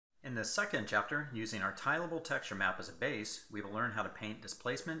In this second chapter, using our tileable texture map as a base, we will learn how to paint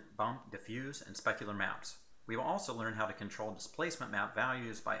displacement, bump, diffuse, and specular maps. We will also learn how to control displacement map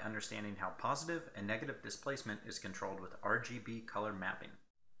values by understanding how positive and negative displacement is controlled with RGB color mapping.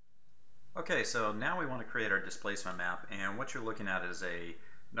 Okay, so now we want to create our displacement map, and what you're looking at is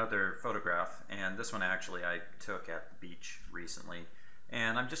another photograph, and this one actually I took at the beach recently.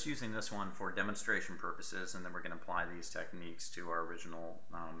 And I'm just using this one for demonstration purposes, and then we're going to apply these techniques to our original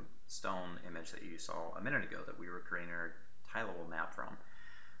stone image that you saw a minute ago that we were creating our tileable map from.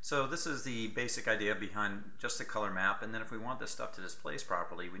 So this is the basic idea behind just the color map, and then if we want this stuff to displace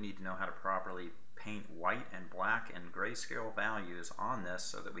properly, we need to know how to properly paint white and black and grayscale values on this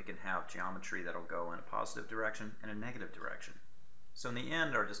so that we can have geometry that'll go in a positive direction and a negative direction. So in the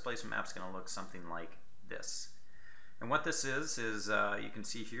end, our displacement map is going to look something like this. And what this is you can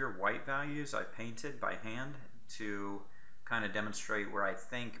see here white values I painted by hand to kind of demonstrate where I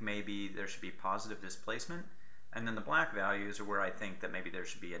think maybe there should be positive displacement, and then the black values are where I think that maybe there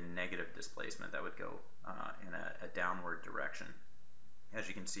should be a negative displacement that would go in a downward direction, as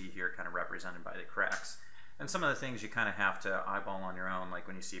you can see here, kind of represented by the cracks. And some of the things you kind of have to eyeball on your own, like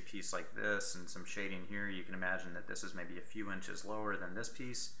when you see a piece like this and some shading here, you can imagine that this is maybe a few inches lower than this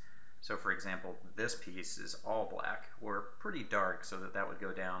piece. So for example, this piece is all black or pretty dark, so that would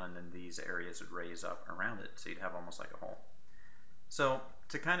go down and then these areas would raise up around it, so you'd have almost like a hole. So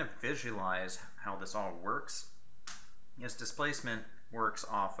to kind of visualize how this all works, is displacement works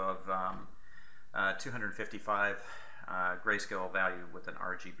off of 255 grayscale value with an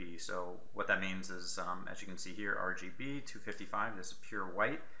RGB. So what that means is, as you can see here, RGB 255, this is pure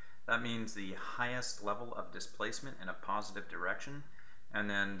white. That means the highest level of displacement in a positive direction. And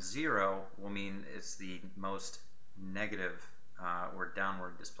then 0 will mean it's the most negative or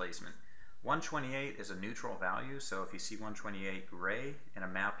downward displacement. 128 is a neutral value, so if you see 128 gray in a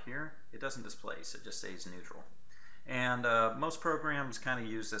map here, it doesn't displace, it just stays neutral. And most programs kind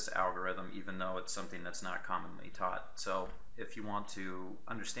of use this algorithm, even though it's something that's not commonly taught. So if you want to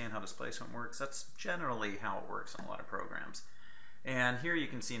understand how displacement works, that's generally how it works in a lot of programs. And here you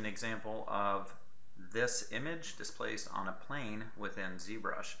can see an example of this image displaced on a plane within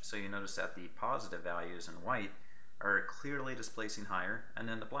ZBrush. So you notice that the positive values in white are clearly displacing higher, and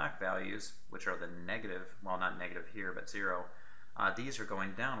then the black values, which are the negative, well, not negative here, but 0, these are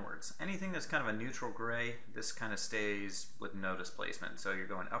going downwards. Anything that's kind of a neutral gray, this kind of stays with no displacement. So you're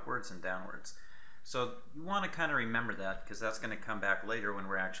going upwards and downwards. So you want to kind of remember that, because that's going to come back later when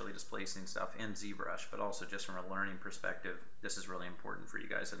we're actually displacing stuff in ZBrush, but also just from a learning perspective, this is really important for you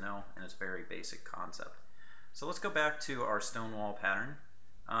guys to know, and it's a very basic concept. So let's go back to our stone wall pattern.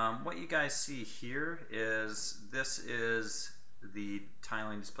 What you guys see here is this is the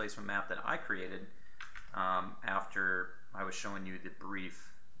tiling displacement map that I created after I was showing you the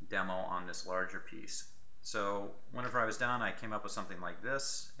brief demo on this larger piece. So whenever I was done, I came up with something like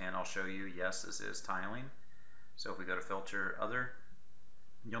this, and I'll show you, yes, this is tiling. So if we go to filter other,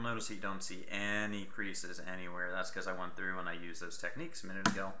 you'll notice that you don't see any creases anywhere. That's because I went through and I used those techniques a minute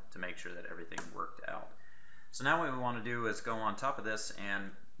ago to make sure that everything worked out. So now what we want to do is go on top of this and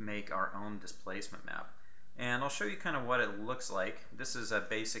make our own displacement map. And I'll show you kind of what it looks like. This is a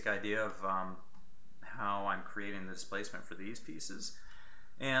basic idea of how I'm creating the displacement for these pieces.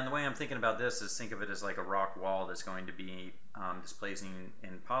 And the way I'm thinking about this is think of it as like a rock wall that's going to be displacing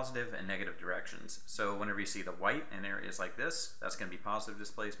in positive and negative directions. So whenever you see the white in areas like this, that's going to be positive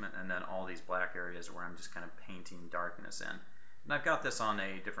displacement, and then all these black areas where I'm just kind of painting darkness in. And I've got this on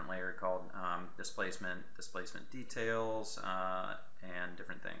a different layer called displacement details, and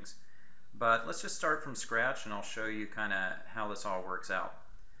different things. But let's just start from scratch, and I'll show you kind of how this all works out.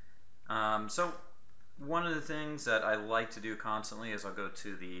 So one of the things that I like to do constantly is I'll go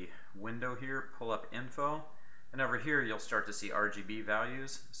to the window here, pull up info, and over here you'll start to see RGB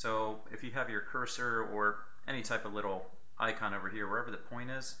values. So if you have your cursor or any type of little icon over here, wherever the point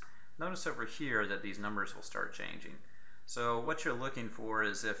is, notice over here that these numbers will start changing. So what you're looking for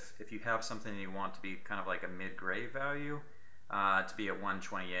is if you have something you want to be kind of like a mid-gray value, to be at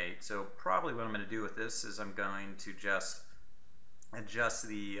 128. So probably what I'm going to do with this is I'm going to just adjust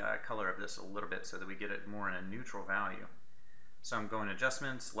the color of this a little bit so that we get it more in a neutral value. So I'm going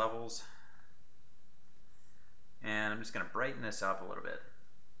adjustments, levels, and I'm just going to brighten this up a little bit.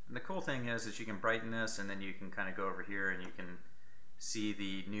 And the cool thing is you can brighten this, and then you can kind of go over here and you can see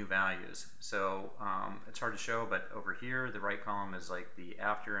the new values. So it's hard to show, but over here the right column is like the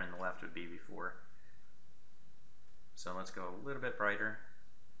after and the left would be before. So let's go a little bit brighter.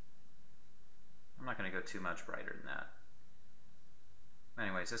 I'm not going to go too much brighter than that.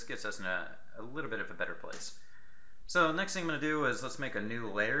 Anyways, this gets us in a little bit of a better place. So next thing I'm going to do is let's make a new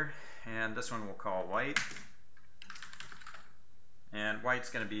layer, and this one we'll call white. And white's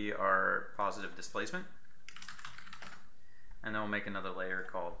going to be our positive displacement. And then we'll make another layer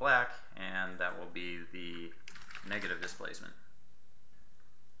called black, and that will be the negative displacement.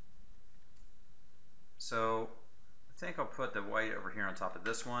 So I think I'll put the white over here on top of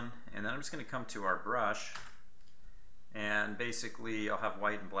this one, and then I'm just going to come to our brush, and basically I'll have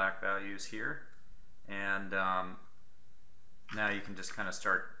white and black values here, and now you can just kind of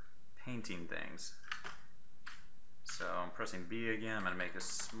start painting things. So I'm pressing B again. I'm going to make this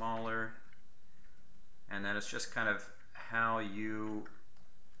smaller, and then it's just kind of how you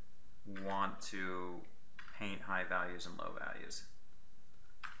want to paint high values and low values.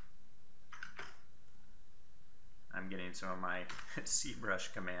 I'm getting some of my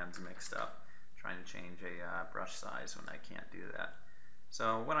ZBrush commands mixed up, trying to change a brush size when I can't do that.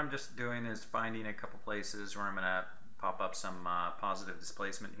 So what I'm just doing is finding a couple places where I'm going to pop up some positive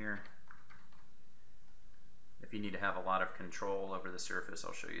displacement here. If you need to have a lot of control over the surface,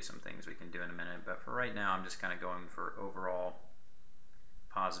 I'll show you some things we can do in a minute, but for right now I'm just kind of going for overall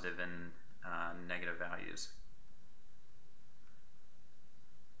positive and negative values.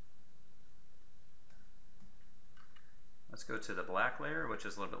 Let's go to the black layer, which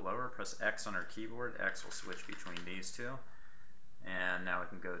is a little bit lower. Press X on our keyboard. X will switch between these two. And now we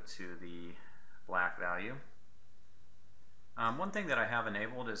can go to the black value. One thing that I have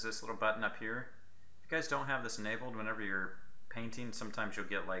enabled is this little button up here. If you guys don't have this enabled, whenever you're painting, sometimes you'll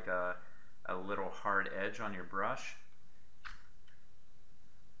get like a little hard edge on your brush.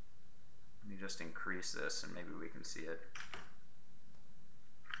 Let me just increase this and maybe we can see it.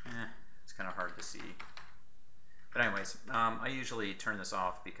 It's kind of hard to see. But anyways, I usually turn this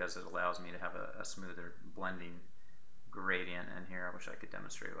off because it allows me to have a smoother blending gradient in here. I wish I could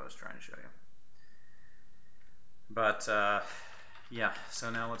demonstrate what I was trying to show you. But yeah, so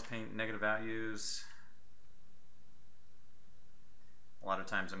now let's paint negative values. A lot of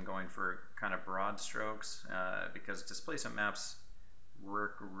times I'm going for kind of broad strokes because displacement maps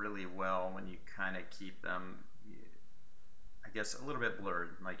work really well when you kind of keep them, I guess, a little bit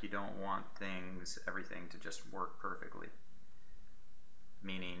blurred. Like you don't want everything to just work perfectly.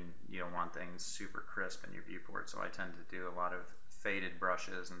 Meaning you don't want things super crisp in your viewport. So I tend to do a lot of faded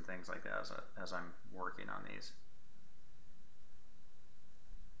brushes and things like that as I'm working on these.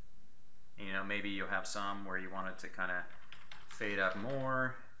 You know, maybe you'll have some where you want it to kind of fade up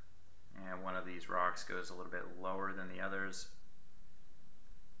more, and one of these rocks goes a little bit lower than the others.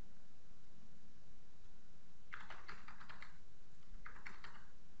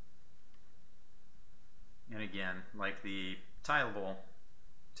 And again, like the tileable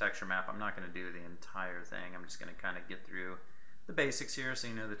texture map, I'm not going to do the entire thing. I'm just going to kind of get through the basics here so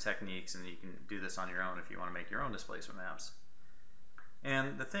you know the techniques, and you can do this on your own if you want to make your own displacement maps.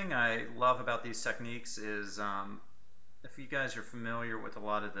 And the thing I love about these techniques is if you guys are familiar with a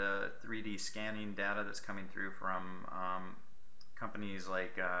lot of the 3D scanning data that's coming through from companies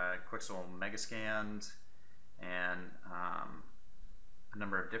like Quixel Megascans and a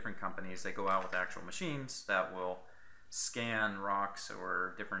number of different companies, they go out with actual machines that will scan rocks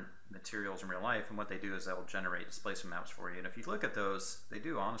or different materials in real life, and what they do is they'll generate displacement maps for you. And if you look at those, they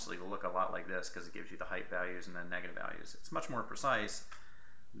do honestly look a lot like this because it gives you the height values and then negative values. It's much more precise,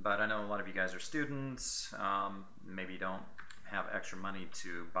 but I know a lot of you guys are students, maybe don't have extra money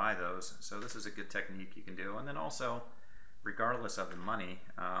to buy those, so this is a good technique you can do. And then also, regardless of the money,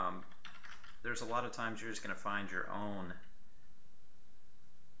 there's a lot of times you're just going to find your own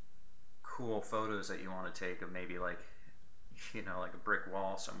cool photos that you want to take of maybe like, you know, like a brick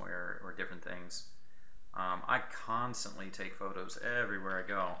wall somewhere or different things. I constantly take photos everywhere I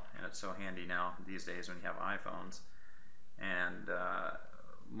go, and it's so handy now these days when you have iPhones and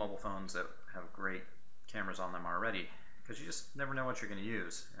mobile phones that have great cameras on them already, because you just never know what you're going to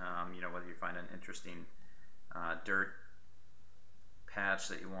use. You know, whether you find an interesting dirt patch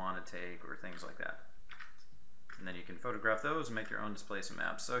that you want to take or things like that. And then you can photograph those and make your own displacement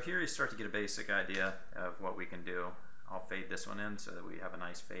maps. So here you start to get a basic idea of what we can do. I'll fade this one in so that we have a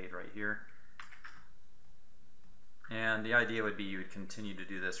nice fade right here. And the idea would be you would continue to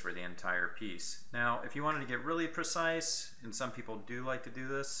do this for the entire piece. Now, if you wanted to get really precise, and some people do like to do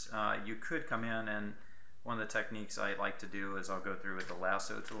this, you could come in, and one of the techniques I like to do is I'll go through with the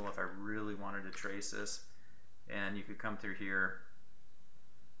Lasso Tool if I really wanted to trace this. And you could come through here,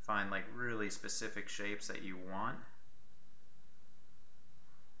 find like really specific shapes that you want.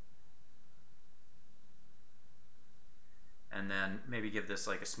 And then maybe give this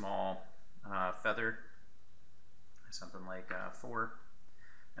like a small feather, something like 4.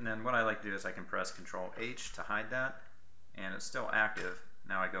 And then what I like to do is I can press Control H to hide that, and it's still active.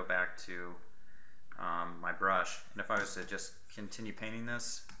 Now I go back to my brush, and if I was to just continue painting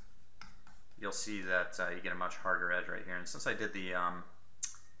this, you'll see that you get a much harder edge right here. And since I did the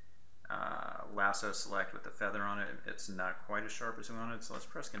lasso select with the feather on it, it's not quite as sharp as we wanted. So let's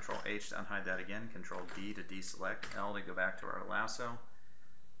press Control H to unhide that again, Control D to deselect, L to go back to our lasso.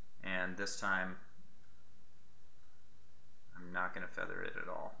 And this time I'm not going to feather it at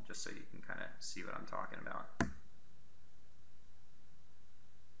all, just so you can kind of see what I'm talking about.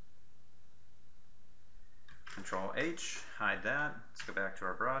 Control H, hide that. Let's go back to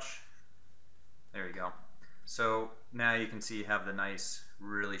our brush. There you go. So now you can see you have the nice,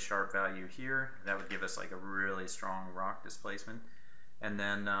 really sharp value here. That would give us like a really strong rock displacement. And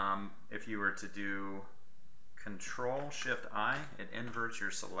then if you were to do Control Shift I, it inverts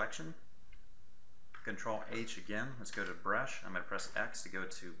your selection. Control H again, let's go to brush. I'm going to press X to go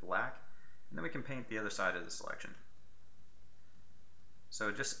to black, and then we can paint the other side of the selection. So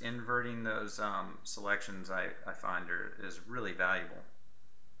just inverting those selections I find is really valuable,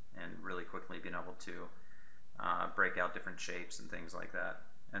 and really quickly being able to break out different shapes and things like that.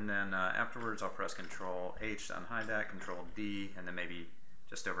 And then afterwards I'll press Control H to unhide that, Control D, and then maybe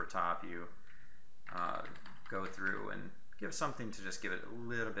just over top you go through and give something to just give it a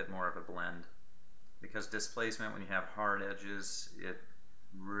little bit more of a blend. Because displacement, when you have hard edges, it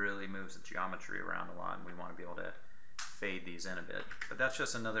really moves the geometry around a lot, and we want to be able to fade these in a bit. But that's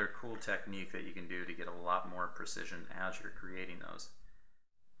just another cool technique that you can do to get a lot more precision as you're creating those.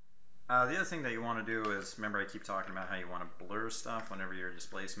 The other thing that you want to do is, remember I keep talking about how you want to blur stuff whenever you're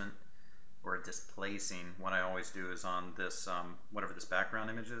displacement or displacing. What I always do is on this, whatever this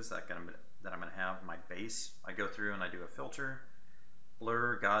background image is that I'm going to have, my base, I go through and I do a filter,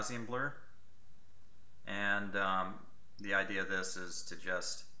 blur, Gaussian blur. And the idea of this is to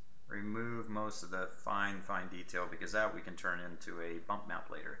just remove most of the fine detail, because that we can turn into a bump map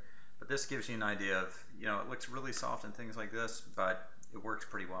later. But this gives you an idea of, you know, it looks really soft and things like this, but it works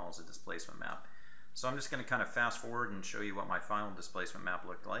pretty well as a displacement map. So I'm just going to kind of fast forward and show you what my final displacement map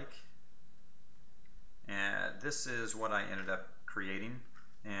looked like. And this is what I ended up creating.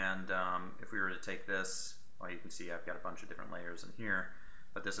 And if we were to take this, well, you can see I've got a bunch of different layers in here.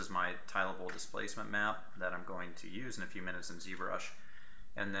 But this is my tileable displacement map that I'm going to use in a few minutes in ZBrush.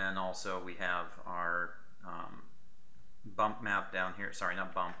 And then also we have our bump map down here, sorry,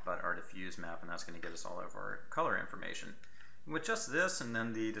 not bump, but our diffuse map, and that's going to get us all of our color information. And with just this and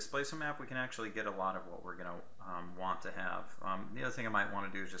then the displacement map, we can actually get a lot of what we're going to want to have. The other thing I might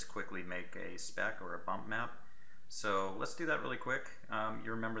want to do is just quickly make a spec or a bump map. So let's do that really quick.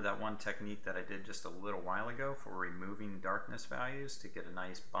 You remember that one technique that I did just a little while ago for removing darkness values to get a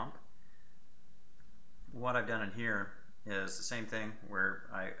nice bump? What I've done in here is the same thing, where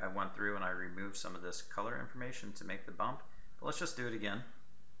I went through and I removed some of this color information to make the bump. But let's just do it again.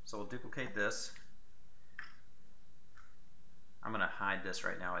 So we'll duplicate this. I'm going to hide this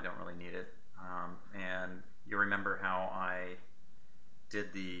right now, I don't really need it. And you remember how I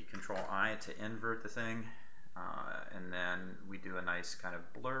did the Control I to invert the thing. And then we do a nice kind of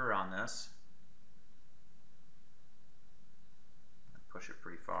blur on this. Push it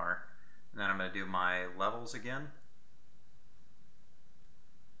pretty far. And then I'm going to do my levels again.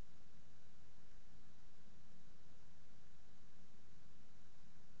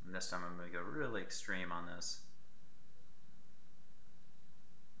 And this time I'm going to go really extreme on this.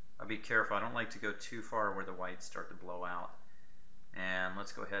 I'll be careful, I don't like to go too far where the whites start to blow out. And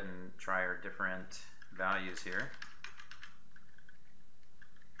let's go ahead and try our different values here.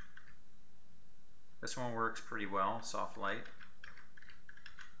 This one works pretty well, soft light.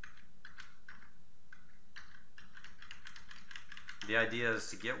 The idea is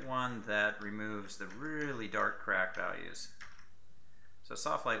to get one that removes the really dark crack values. So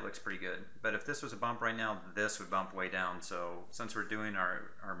soft light looks pretty good, but if this was a bump right now, this would bump way down. So since we're doing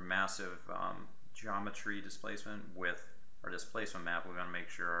our massive geometry displacement with our displacement map, we want to make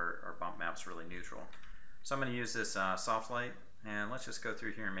sure our bump map's really neutral. So I'm going to use this soft light, and let's just go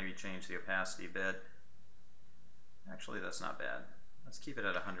through here and maybe change the opacity a bit. Actually, that's not bad. Let's keep it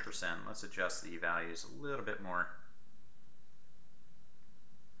at 100%. Let's adjust the values a little bit more.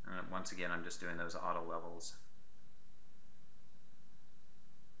 And once again, I'm just doing those auto levels.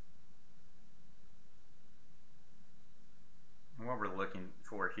 And what we're looking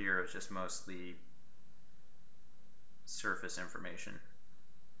for here is just mostly surface information.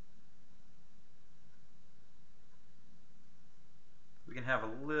 We can have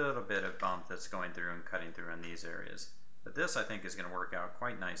a little bit of bump that's going through and cutting through in these areas. But this, I think, is going to work out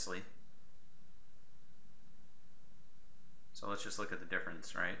quite nicely. So let's just look at the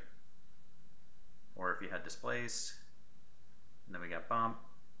difference, right? Or if you had displace, and then we got bump.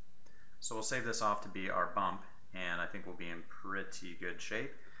 So we'll save this off to be our bump, and I think we'll be in pretty good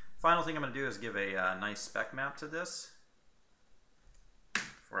shape. Final thing I'm going to do is give a nice spec map to this.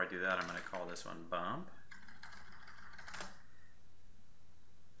 Before I do that, I'm going to call this one bump.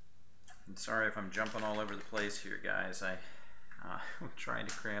 And sorry if I'm jumping all over the place here, guys. I'm trying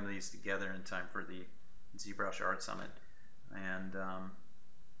to cram these together in time for the ZBrush Art Summit, and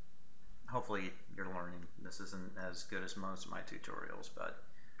hopefully you're learning. This isn't as good as most of my tutorials, but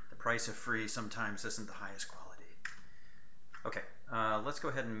the price of free sometimes isn't the highest quality. Okay, let's go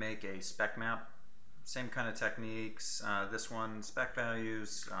ahead and make a spec map. Same kind of techniques. This one, spec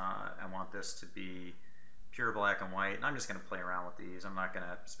values, I want this to be pure black and white, and I'm just going to play around with these. I'm not going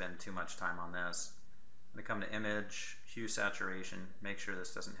to spend too much time on this. I'm going to come to image, hue saturation, make sure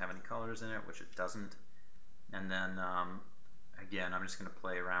this doesn't have any colors in it, which it doesn't. And then again, I'm just going to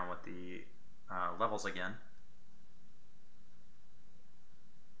play around with the levels again.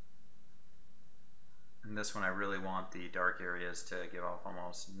 And this one I really want the dark areas to give off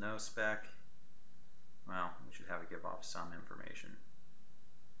almost no spec. Well, we should have it give off some information.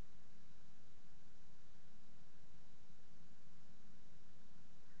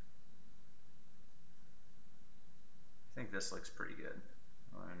 I think this looks pretty good,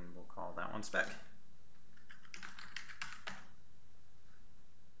 and we'll call that one spec.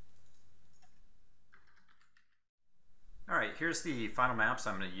 Alright, here's the final maps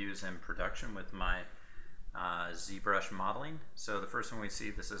I'm going to use in production with my ZBrush modeling. So the first one we see,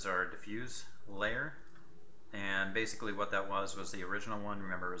 this is our diffuse layer, and basically what that was the original one.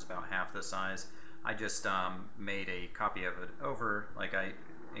 Remember, it was about half the size. I just made a copy of it over, like I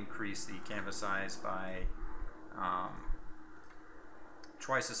increased the canvas size by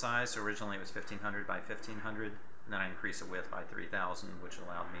twice the size. So originally it was 1500 by 1500, and then I increased the width by 3000, which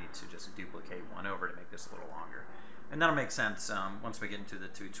allowed me to just duplicate one over to make this a little longer. And that'll make sense once we get into the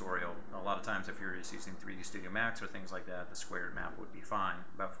tutorial. A lot of times if you're just using 3D Studio Max or things like that, the squared map would be fine.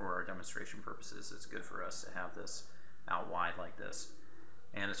 But for our demonstration purposes, it's good for us to have this out wide like this.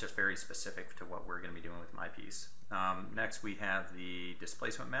 And it's just very specific to what we're going to be doing with my piece. Next we have the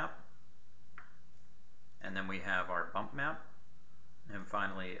displacement map. And then we have our bump map. And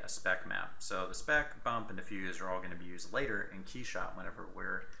finally a spec map. So the spec, bump, and diffuse are all going to be used later in KeyShot whenever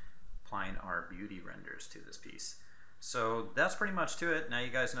we're applying our beauty renders to this piece. So that's pretty much to it. Now you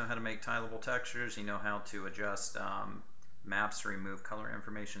guys know how to make tileable textures. You know how to adjust maps to remove color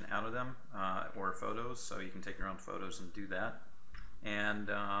information out of them, or photos, so you can take your own photos and do that. And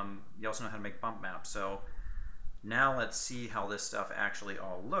you also know how to make bump maps. So now let's see how this stuff actually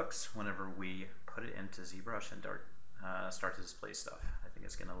all looks whenever we put it into ZBrush and start to display stuff. I think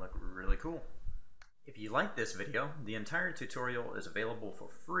it's going to look really cool. If you like this video, the entire tutorial is available for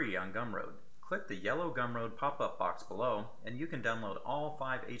free on Gumroad. Click the yellow Gumroad pop-up box below, and you can download all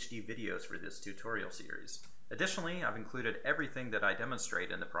 5 HD videos for this tutorial series. Additionally, I've included everything that I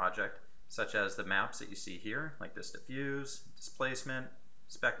demonstrate in the project, such as the maps that you see here, like this diffuse, displacement,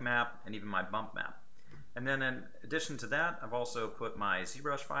 spec map, and even my bump map. And then in addition to that, I've also put my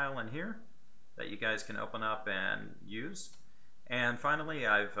ZBrush file in here that you guys can open up and use. And finally,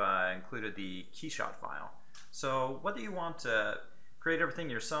 I've included the KeyShot file. So whether you want to create everything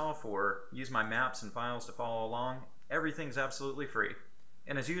yourself or use my maps and files to follow along, everything's absolutely free.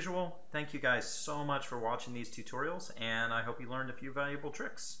 And as usual, thank you guys so much for watching these tutorials, and I hope you learned a few valuable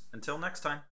tricks. Until next time.